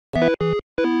Hey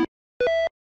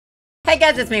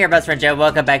guys, it's me, your best friend Joe.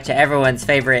 Welcome back to everyone's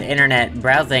favorite internet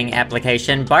browsing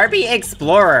application, Barbie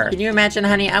Explorer. Can you imagine,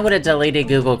 honey? I would have deleted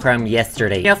Google Chrome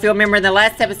yesterday. You know, if you remember in the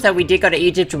last episode, we did go to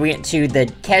Egypt. We went to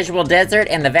the Casual Desert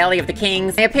and the Valley of the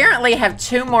Kings. They apparently have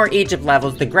 2 more Egypt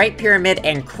levels, the Great Pyramid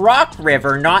and Croc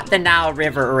River, not the Nile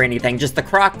River or anything, just the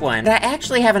Croc one. But I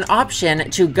actually have an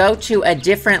option to go to a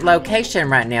different location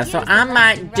right now, so I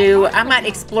might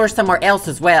explore somewhere else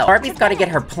as well. Barbie's got to get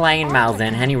her plane miles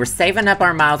in, honey. We're saving up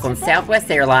our miles on Southwest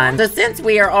Airlines. So since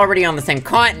we are already on the same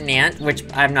continent, which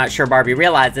I'm not sure Barbie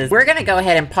realizes, we're gonna go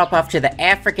ahead and pop off to the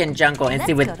African jungle and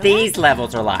see what these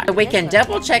levels are like. So we can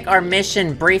double check our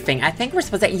mission briefing. I think we're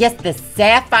supposed to, yes, the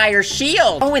Sapphire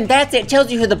Shield. Oh, and that's it,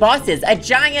 tells you who the boss is, a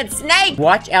giant snake.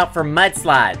 Watch out for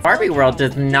mudslides. Barbie World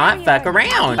does not fuck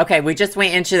around. Okay, we just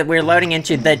went into, we're loading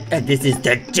into the, this is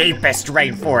the deepest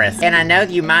rainforest. And I know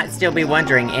you might still be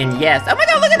wondering, and yes, oh my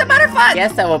God, look at the butterfly.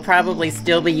 Yes, I will probably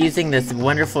still be using this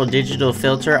wonderful digital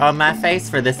filter on my face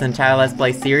for this entire Let's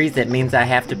Play series. It means I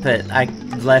have to put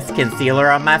less concealer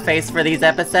on my face for these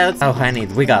episodes. Oh, honey,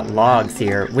 we got logs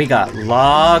here. We got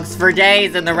logs for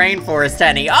days in the rainforest,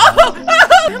 honey. Oh!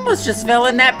 I almost just fell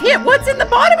in that pit. What's in the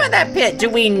bottom of that pit? Do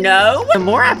we know? The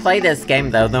more I play this game,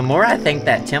 though, the more I think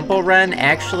that Temple Run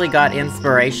actually got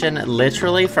inspiration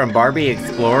literally from Barbie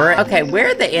Explorer. Okay, where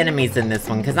are the enemies in this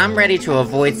one? Because I'm ready to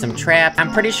avoid some traps.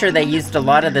 I'm pretty sure they used a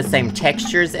lot of the same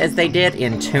textures as they did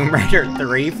in Tomb Raider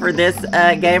 3 for this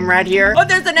game right here. Oh,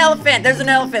 there's an elephant. There's an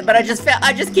elephant, but I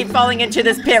just keep falling into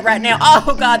this pit right now.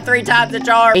 Oh, God, 3 times a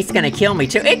charm. It's gonna kill me,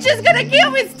 too. It's just gonna kill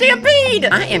me, Stampede.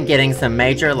 I am getting some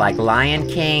major, like, Lion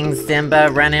King, Simba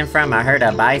running from, I heard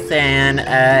a bison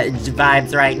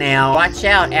vibes right now. Watch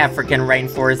out, African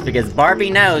rainforest, because Barbie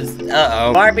knows,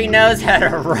 Barbie knows how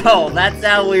to roll. That's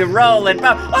how we roll and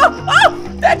oh!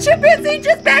 That chimpanzee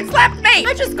just backslapped me!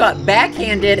 I just got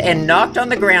backhanded and knocked on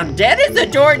the ground dead as a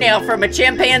doornail from a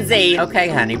chimpanzee. Okay,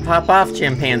 honey, pop off,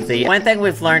 chimpanzee. One thing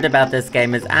we've learned about this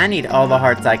game is I need all the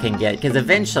hearts I can get, because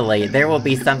eventually there will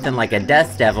be something like a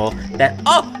dust devil that,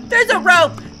 oh, there's a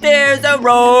rope! There's a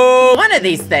rope! One of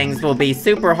these things will be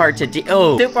super hard to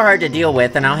deal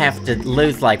with, and I'll have to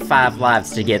lose like 5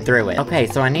 lives to get through it. Okay,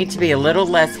 so I need to be a little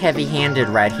less heavy-handed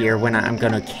right here when I'm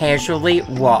gonna casually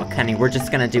walk, honey. We're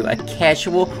just gonna do a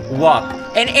casual walk.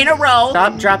 And in a roll,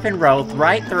 stop, drop, and roll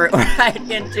right through, right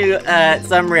into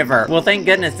some river. Well, thank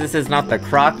goodness this is not the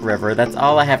Croc River. That's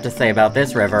all I have to say about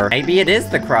this river. Maybe it is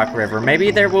the Croc River.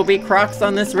 Maybe there will be crocs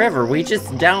on this river. We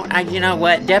just don't, you know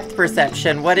what? Depth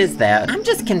perception, what is that? I'm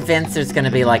just convinced there's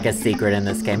gonna be like a secret in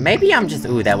this game. Maybe I'm just,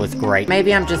 ooh, that was great.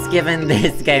 Maybe I'm just giving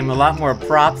this game a lot more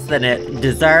props than it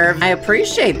deserves. I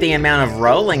appreciate the amount of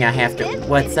rolling I have to,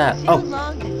 what's up? Oh.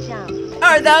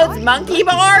 Are those monkey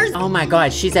bars? Oh my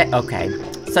God, she's at, okay.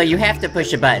 So you have to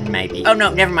push a button, maybe. Oh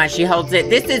no, never mind, she holds it.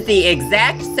 This is the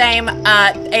exact same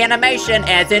animation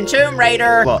as in Tomb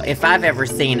Raider. Well, if I've ever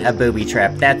seen a booby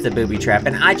trap, that's a booby trap.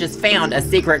 And I just found a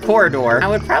secret corridor. I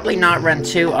would probably not run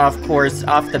too off course,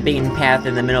 off the beaten path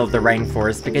in the middle of the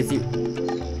rainforest, because you...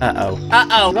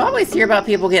 You always hear about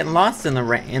people getting lost in the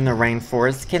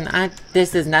rainforest.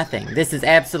 This is nothing. This is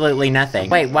absolutely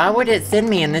nothing. Wait, why would it send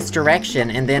me in this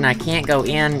direction and then I can't go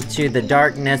into the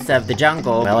darkness of the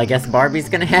jungle? Well, I guess Barbie's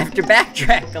gonna have to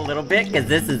backtrack a little bit because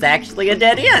this is actually a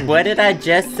dead end. What did I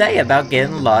just say about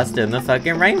getting lost in the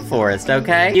fucking rainforest,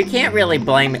 okay? You can't really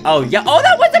blame me. Oh, yeah. Oh,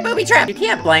 that was a booby trap. You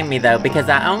can't blame me though, because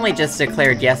I only just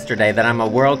declared yesterday that I'm a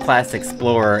world-class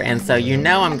explorer, and so you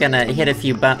know I'm gonna hit a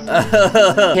few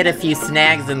hit a few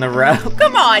snags in the road.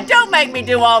 Come on, don't make me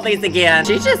do all these again.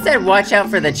 She just said watch out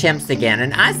for the chimps again,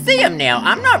 and I see them now.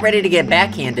 I'm not ready to get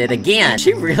backhanded again.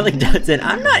 She really doesn't.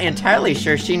 I'm not entirely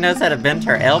sure she knows how to bend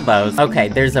her elbows. Okay,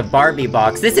 there's a Barbie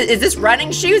box. Is this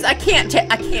running shoes? I can't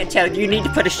tell. You need to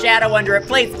put a shadow under it.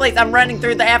 Please, please, I'm running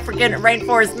through the African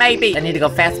rainforest, maybe. I need to go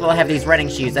fast while I have these running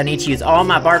shoes. I need to use all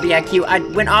my Barbie IQ. I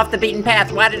went off the beaten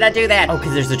path. Why did I do that? Oh,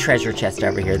 because there's a treasure chest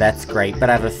over here. That's great, but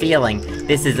I have a feeling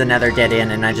this is another dead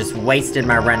end, and I just wasted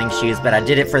my running shoes, but I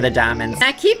did it for the diamonds.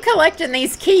 I keep collecting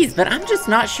these keys, but I'm just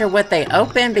not sure what they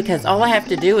open because all I have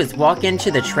to do is walk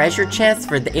into the treasure chest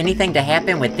for anything to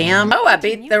happen with them. Oh, I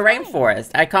beat the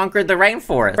rainforest. I conquered the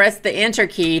rainforest. Press the enter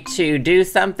key to do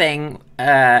something.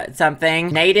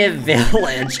 Native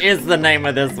Village is the name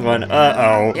of this one.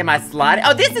 Am I sliding?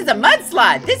 Oh, this is a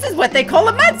mudslide. This is what they call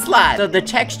a mudslide. So the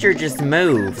texture just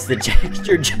moves. The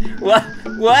texture, what?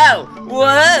 Whoa!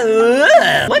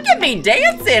 Whoa! Look at me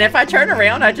dancing! If I turn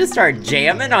around, I just start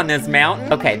jamming on this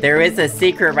mountain. Okay, there is a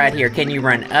secret right here. Can you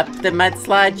run up the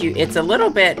mudslide? It's a little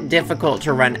bit difficult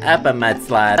to run up a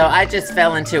mudslide. So I just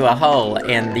fell into a hole,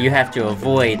 and you have to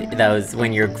avoid those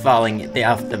when you're falling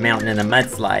off the mountain in a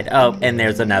mudslide. Oh, and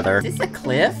there's another. Is this a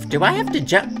cliff? Do I have to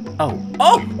jump? Oh.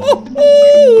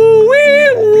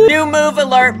 New move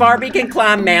alert, Barbie can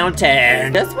climb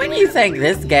mountain. Just when you think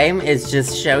this game is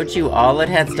just showed you all it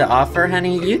has to offer,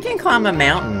 honey, you can climb a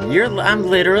mountain. I'm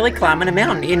literally climbing a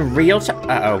mountain in real time.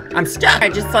 Uh-oh, I'm stuck. I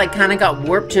just like kind of got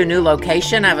warped to a new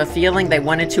location. I have a feeling they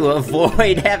wanted to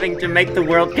avoid having to make the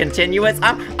world continuous.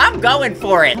 I'm going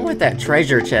for it. I want that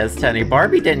treasure chest, honey.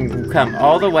 Barbie didn't come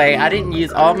all the way. I didn't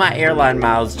use all my airline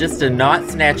miles just to not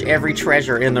snatch every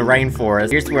treasure in the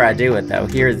rainforest. Here's where I do it though.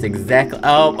 Here's exactly,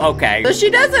 oh, okay. So she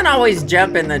doesn't always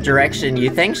jump in the direction you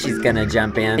think she's gonna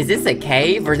jump in. Is this a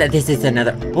cave or this is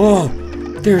another, oh,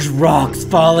 there's rocks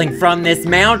falling from this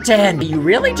mountain. You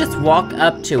really just walk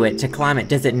up to it to climb it.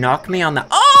 Does it knock me on the,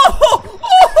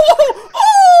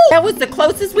 that was the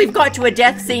closest we've got to a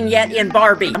death scene yet in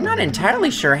Barbie. I'm not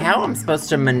entirely sure how I'm supposed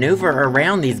to maneuver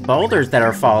around these boulders that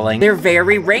are falling. They're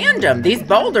very random. These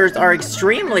boulders are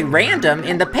extremely random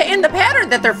in the pattern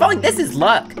that they're falling. This is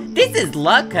luck. This is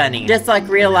luck, honey. Just like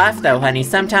real life though, honey.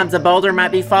 Sometimes a boulder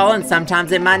might be falling,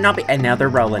 sometimes it might not be. And now they're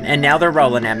rolling, and now they're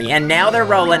rolling at me, and now they're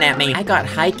rolling at me. I got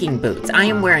hiking boots. I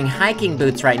am wearing hiking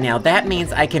boots right now. That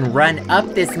means I can run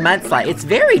up this mudslide. It's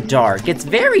very dark. It's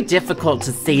very difficult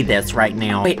to see this right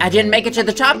now. Wait, I didn't make it to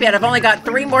the top yet. I've only got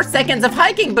 3 more seconds of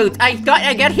hiking boots. I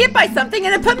got hit by something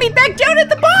and it put me back down at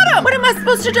the bottom. What am I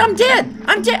supposed to do? I'm dead.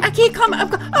 I'm dead. I can't come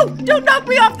up. Oh, don't knock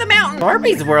me off the mountain.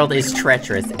 Barbie's world is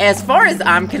treacherous. As far as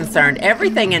I'm concerned,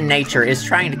 everything in nature is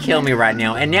trying to kill me right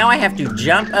now. And now I have to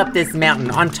jump up this mountain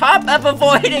on top of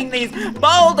avoiding these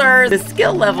boulders. The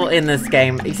skill level in this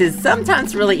game is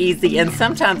sometimes really easy and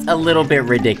sometimes a little bit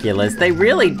ridiculous. They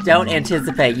really don't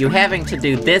anticipate you having to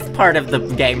do this part of the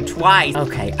game twice.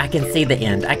 Okay, I can see the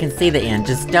end. I can see the end.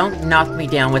 Just don't knock me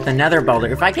down with another boulder.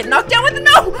 If I get knocked down with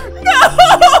no!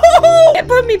 It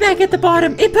put me back at the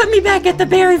bottom. It put me back at the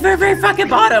very, very, very fucking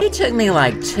bottom. It took me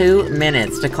like 2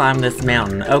 minutes to climb this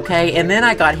mountain, okay? And then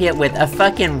I got hit with a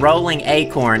fucking rolling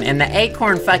acorn, and the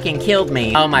acorn fucking killed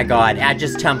me. Oh my god, I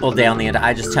just tumbled down the end.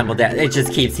 I just tumbled down. It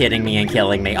just keeps hitting me and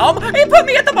killing me. Oh, it put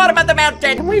me at the bottom of the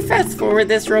mountain. Can we fast forward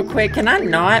this real quick? Can I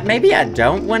not? Maybe I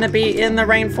don't want to be in the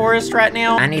rainforest right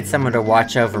now. I need someone to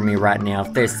watch over me right now.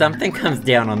 If there's something comes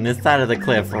down on this side of the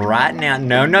cliff right now,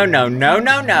 no, no, no, no,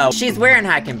 no, no. She's wearing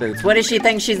hiking boots. What does she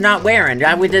think she's not wearing?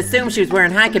 I would assume she was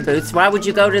wearing hiking boots. Why would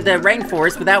you go to the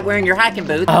rainforest without wearing your hiking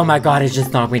boots? Oh my god, it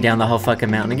just knocked me down the whole fucking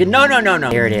mountain again. No, no, no, no.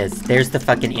 There it is. There's the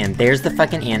fucking end. There's the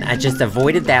fucking end. I just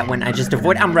avoided that one.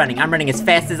 I'm running as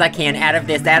fast as I can out of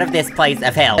this place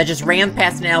of hell. I just ran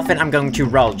past an elephant. I'm going to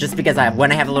roll just because I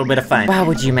want to have a little bit of fun. Why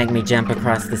would you make me jump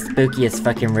across the spookiest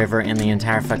fucking river in the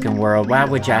entire fucking world? Why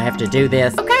would y'all have to do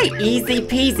this? Okay, easy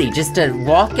peasy. Just a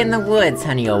walk in the woods,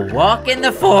 honey. A walk in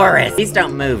the forest. These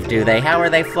don't move, do they? How are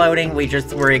they floating?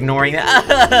 We're ignoring it.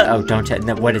 Oh, don't touch.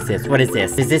 No, what is this? What is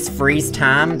this? Is this freeze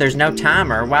time? There's no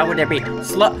timer. Why would there be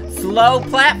slow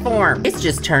platform? It's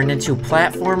just turned into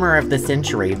platformer of the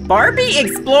century. Barbie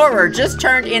Explorer just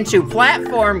turned into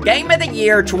platform game of the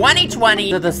year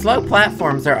 2020. So the slow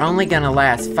platforms are only gonna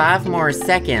last 5 more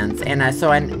seconds, and I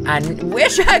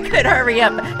wish I could hurry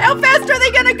up. How fast are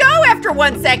they gonna go after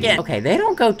 1 second? Okay, they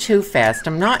don't go too fast.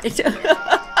 I'm not.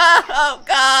 Oh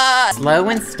god! Slow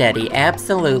and steady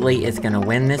absolutely is gonna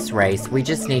win this race. We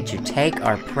just need to take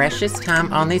our precious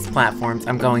time on these platforms.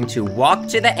 I'm going to walk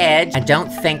to the edge. I don't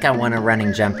think I want a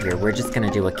running jump here. We're just gonna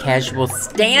do a casual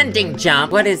standing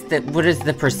jump. What is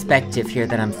the perspective here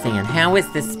that I'm seeing? How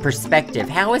is this perspective?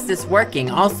 How is this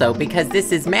working also? Because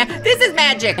this is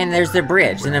magic! And there's the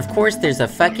bridge. And of course there's a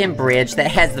fucking bridge that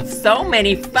has so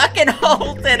many fucking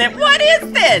holes in it. What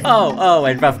is this? Oh,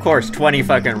 and of course 20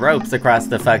 fucking ropes across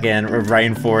the fucking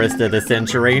rainforest of the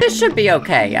century. This should be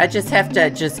okay. I just have to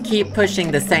keep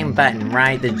pushing the same button,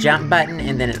 right? The jump button,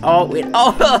 and then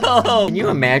Can you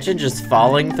imagine just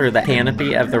falling through the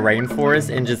canopy of the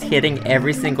rainforest and just hitting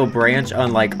every single branch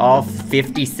on like all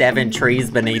 57 trees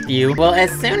beneath you? Well,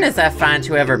 as soon as I find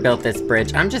whoever built this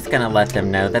bridge, I'm just gonna let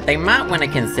them know that they might want to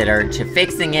consider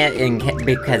fixing it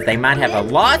because they might have a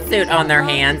lawsuit on their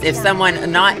hands if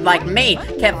someone not like me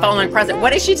kept falling across it.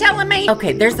 What is she telling me?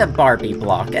 Okay, there's a Barbie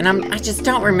block. block, and I just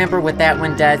don't remember what that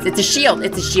one does. It's a shield.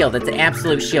 It's a shield. It's an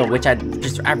absolute shield, which I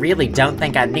really don't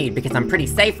think I need because I'm pretty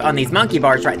safe on these monkey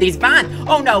bars, right? These vines.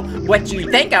 Oh no, what you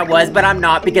think I was, but I'm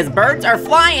not because birds are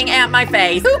flying at my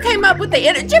face. Who came up with the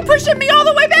energy pushing me all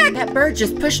the way back? That bird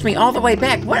just pushed me all the way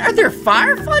back. What are there,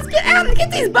 fireflies? Get out and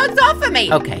get these bugs off of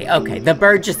me. Okay, the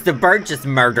bird just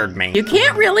murdered me. You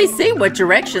can't really see what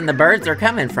direction the birds are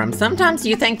coming from. Sometimes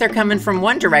you think they're coming from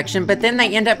one direction, but then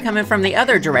they end up coming from the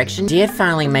other direction. Did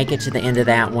finally make it to the end of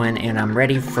that one, and I'm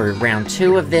ready for round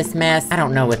 2 of this mess. I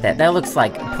don't know what that looks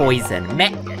like. Poison.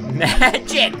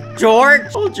 Magic! George!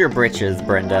 Hold your britches,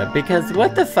 Brenda, because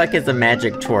what the fuck is a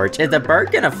magic torch? Is a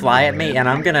bird gonna fly at me and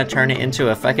I'm gonna turn it into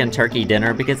a fucking turkey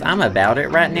dinner because I'm about it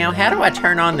right now? How do I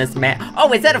turn on this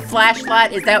Oh, is that a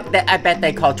flashlight? Is that I bet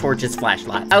they call torches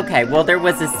flashlights. Okay, well, there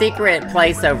was a secret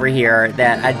place over here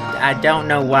that I don't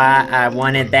know why I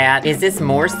wanted that. Is this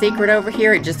more secret over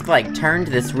here? It just like turned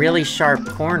this really sharp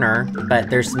corner, but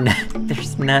there's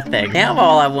nothing. Now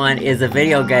all I want is a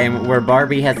video game where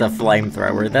Barbie has a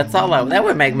flamethrower. That's all that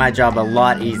would make my job a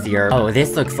lot easier. Oh,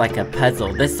 this looks like a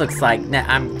puzzle. This looks like,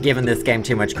 I'm giving this game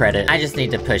too much credit. I just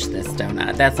need to push this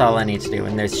donut. That's all I need to do.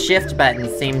 And there's shift button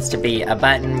seems to be a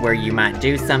button where you might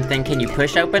do something. Can you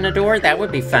push open a door? That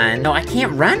would be fun. No, I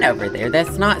can't run over there.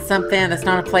 That's not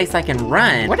a place I can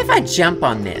run. What if I jump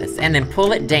on this and then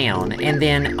pull it down and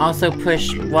then also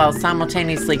push while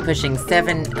simultaneously pushing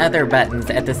 7 other buttons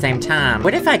at the same time?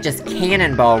 What if I just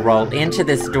cannonball roll into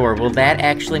this door? Will that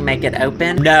actually make it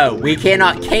open? No, we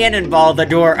cannot cannonball the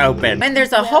door open. And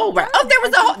there's a hole where, oh, there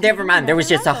was a hole. Never mind, there was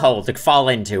just a hole to fall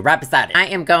into right beside it. I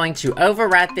am going to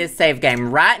overwrite this save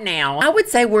game right now. I would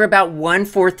say we're about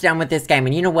 1/4 done with this game.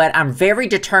 And you know what? I'm very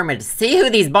determined to see who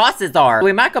these bosses are.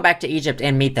 We might go back to Egypt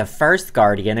and meet the first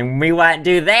guardian, and we might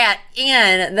do that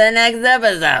in the next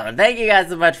episode. Thank you guys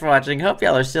so much for watching. Hope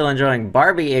y'all are still enjoying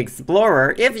Barbie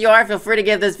Explorer. If you are, feel free to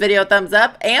give this video a thumbs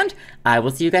up, and I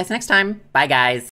will see you guys next time. Bye, guys.